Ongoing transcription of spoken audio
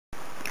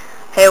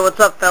Hey, what's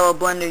up, fellow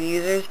Blender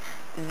users?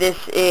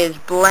 This is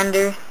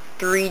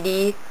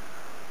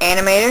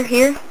Blender3danimator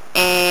here,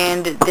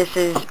 and this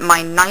is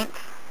my 9th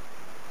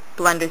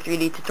Blender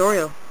 3D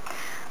tutorial.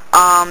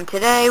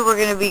 Today we're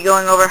going to be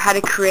going over how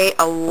to create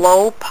a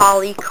low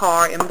poly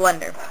car in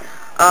Blender.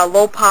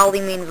 Low poly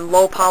means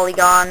low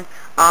polygon,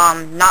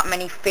 not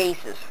many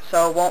faces,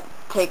 so it won't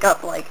take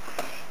up, like,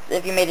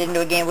 if you made it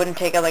into a game, it wouldn't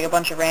take up like a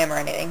bunch of RAM or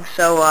anything.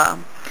 So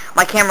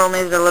my camera only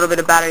has a little bit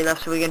of battery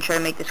left, so we're going to try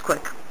to make this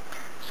quick.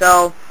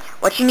 So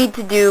what you need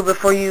to do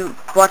before you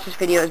watch this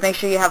video is make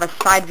sure you have a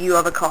side view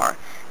of a car.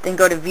 Then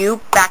go to View,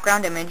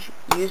 Background Image,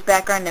 use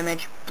Background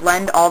Image,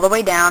 blend all the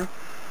way down,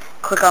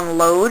 click on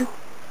Load,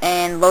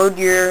 and load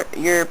your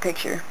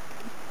picture.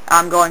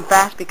 I'm going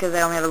fast because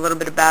I only have a little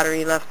bit of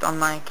battery left on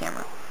my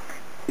camera.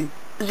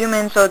 Zoom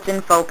in so it's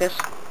in focus.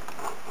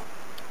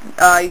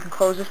 You can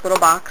close this little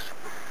box.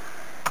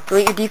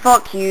 Delete your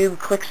default cube,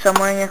 click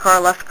somewhere in your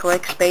car, left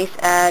click, space,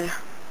 add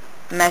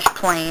mesh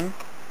plane.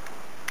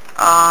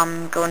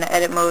 Go into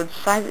edit mode,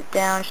 size it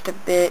down just a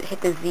bit,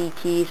 hit the Z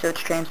key so it's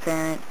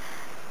transparent,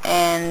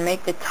 and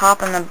make the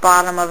top and the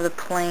bottom of the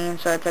plane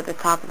so it's at the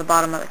top of the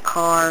bottom of the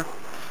car.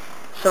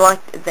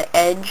 Select the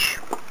edge,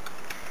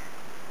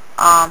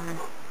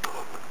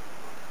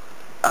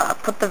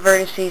 put the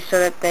vertices so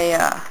that they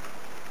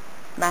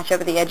match up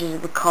with the edges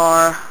of the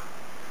car,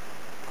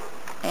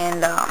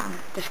 and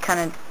just kind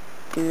of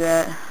do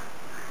that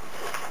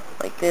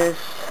like this,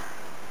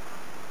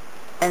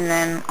 and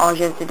then all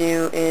you have to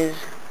do is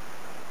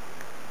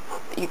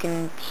you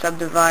can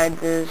subdivide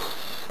this,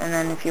 and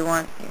then if you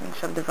want you can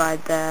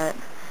subdivide that,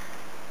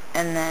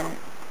 and then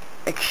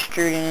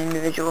extrude an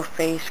individual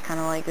face kind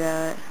of like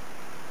that,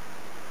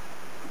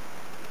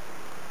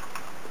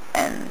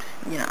 and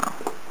you know,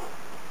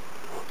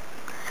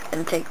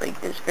 and take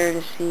like this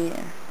vertex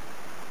and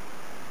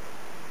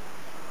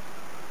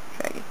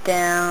drag it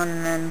down,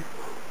 and then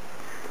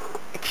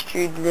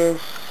extrude this,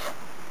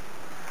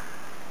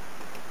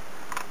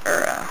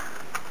 or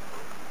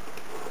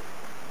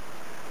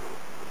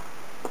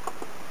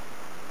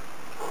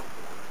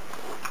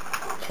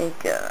take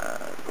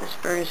this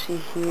vertex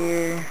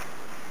here,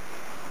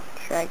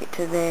 drag it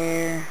to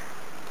there,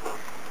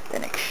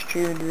 then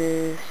extrude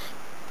this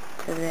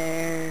to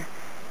there,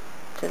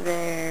 to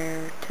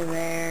there, to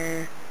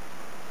there,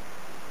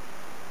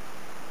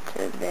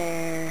 to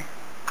there,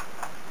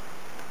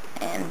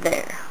 and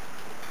there.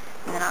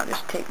 And then I'll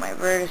just take my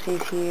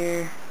vertices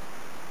here,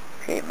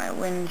 create my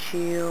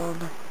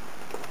windshield,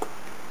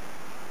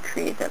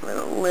 create that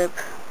little lip,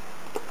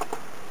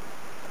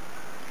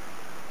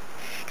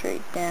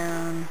 straight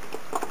down,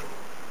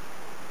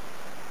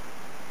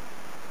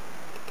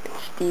 get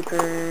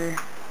steeper,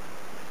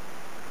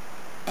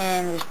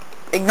 and just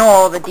ignore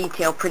all the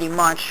detail pretty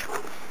much,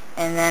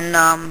 and then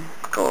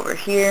go over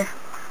here.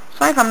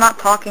 Sorry if I'm not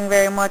talking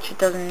very much, it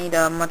doesn't need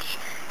much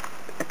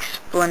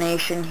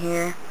explanation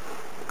here.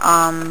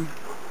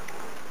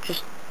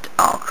 Just,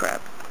 oh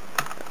crap,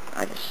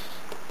 alright,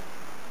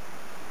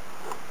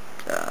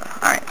 so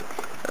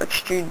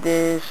extrude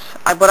this.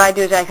 What I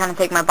do is I kind of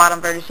take my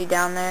bottom vertex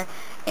down there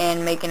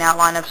and make an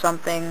outline of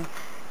something,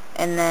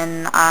 and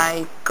then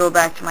I go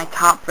back to my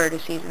top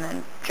vertices and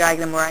then drag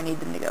them where I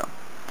need them to go.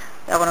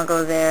 That one will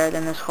go there,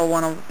 then this whole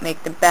one will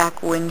make the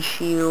back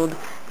windshield,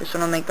 this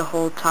one will make the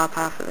whole top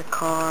half of the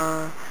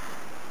car,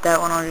 that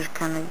one will just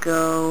kind of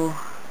go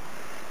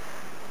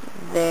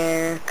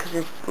there because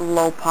it's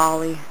low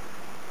poly,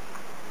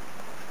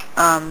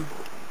 and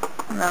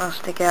that'll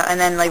stick out, and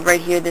then like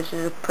right here, this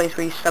is a place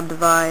where you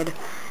subdivide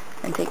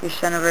and take your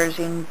center vertex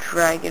and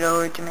drag it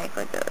over to make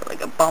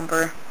like a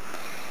bumper.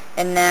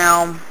 And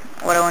now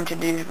what I want you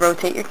to do is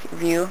rotate your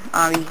view.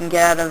 You can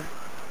get out of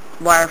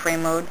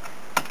wireframe mode,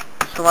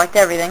 select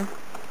everything,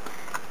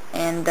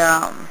 and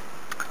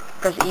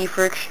press E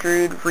for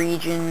extrude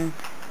region,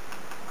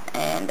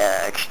 and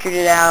extrude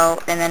it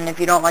out. And then if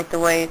you don't like the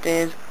way it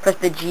is, press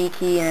the G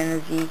key and then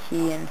the Z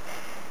key and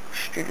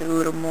extrude it a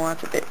little more.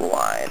 It's a bit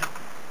wide.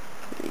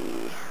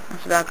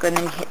 That's about good. And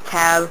then you hit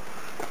tab.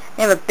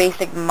 You have a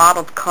basic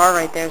modeled car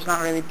right there. It's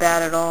not really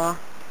bad at all.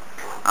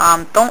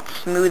 Don't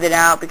smooth it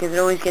out because it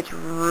always gets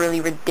really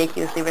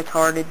ridiculously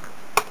retarded.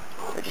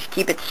 So just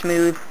keep it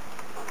smooth.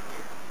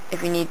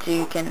 If you need to,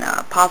 you can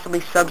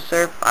possibly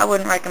subsurf. I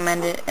wouldn't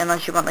recommend it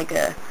unless you want like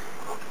a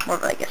more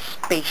of like a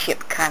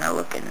spaceship kind of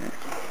looking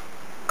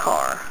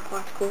car.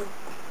 That's cool.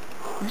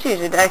 I'm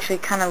serious, it actually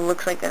kind of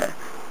looks like a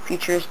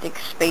futuristic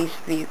space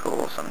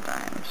vehicle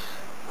sometimes.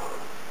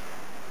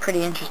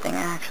 Pretty interesting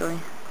actually.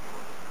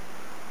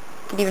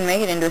 You could even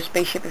make it into a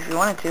spaceship if you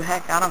wanted to.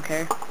 Heck, I don't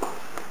care.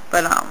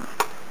 But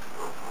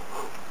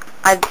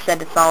I'd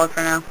set it solid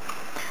for now.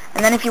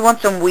 And then if you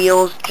want some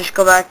wheels, just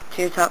go back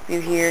to your top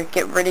view here,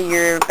 get rid of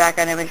your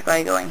background image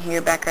by going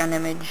here, background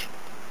image,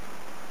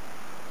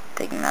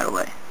 taking that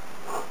away.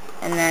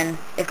 And then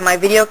if my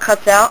video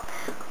cuts out,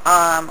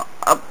 I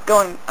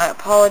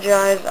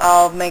apologize,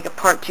 I'll make a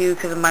part 2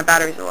 because my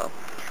batteries are low.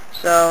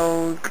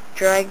 So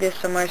drag this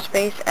somewhere,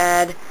 space,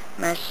 add,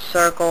 mesh,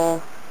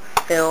 circle,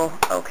 fill,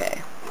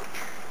 okay.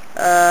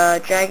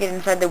 Drag it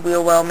inside the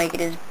wheel well, make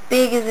it as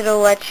big as it'll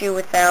let you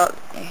without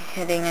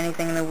hitting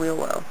anything in the wheel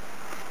well.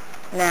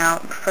 Now,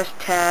 press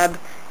Tab,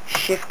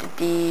 Shift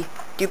D,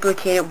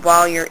 duplicate it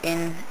while you're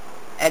in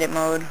edit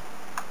mode,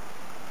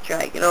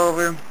 drag it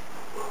over,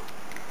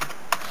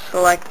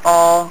 select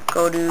all,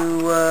 go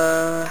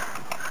to,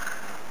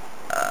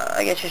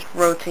 I guess just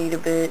rotate a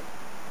bit,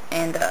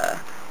 and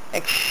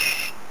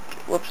extrude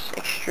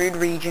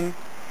region,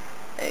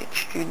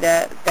 extrude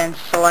that, then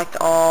select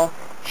all,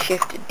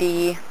 Shift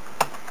D,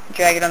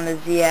 drag it on the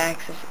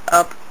Z-axis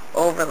up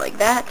over like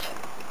that,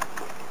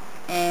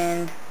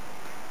 and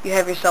you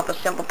have yourself a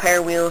simple pair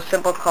of wheels,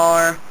 simple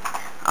car.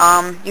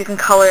 You can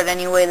color it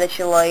any way that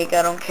you like,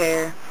 I don't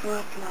care.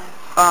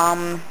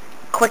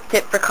 Quick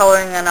tip for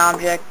coloring an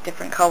object,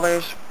 different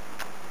colors.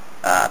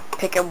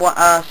 Pick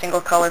a single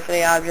color for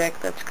the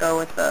object. Let's go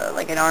with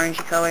like an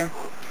orangey color.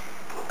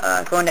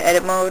 Go into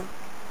edit mode.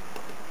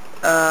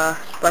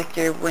 Select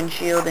your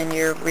windshield and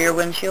your rear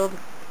windshield.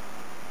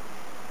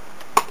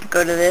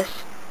 Go to this,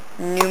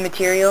 new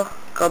material,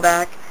 go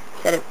back,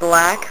 set it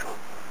black,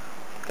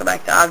 go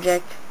back to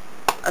object,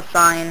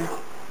 assign,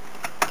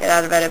 get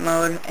out of edit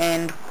mode,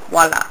 and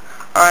voila.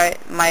 Alright,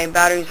 my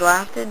battery's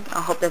lasted.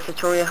 I hope this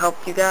tutorial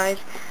helped you guys.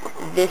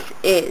 This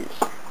is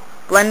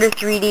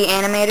Blender3D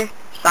Animator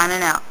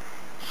signing out.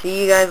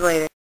 See you guys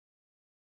later.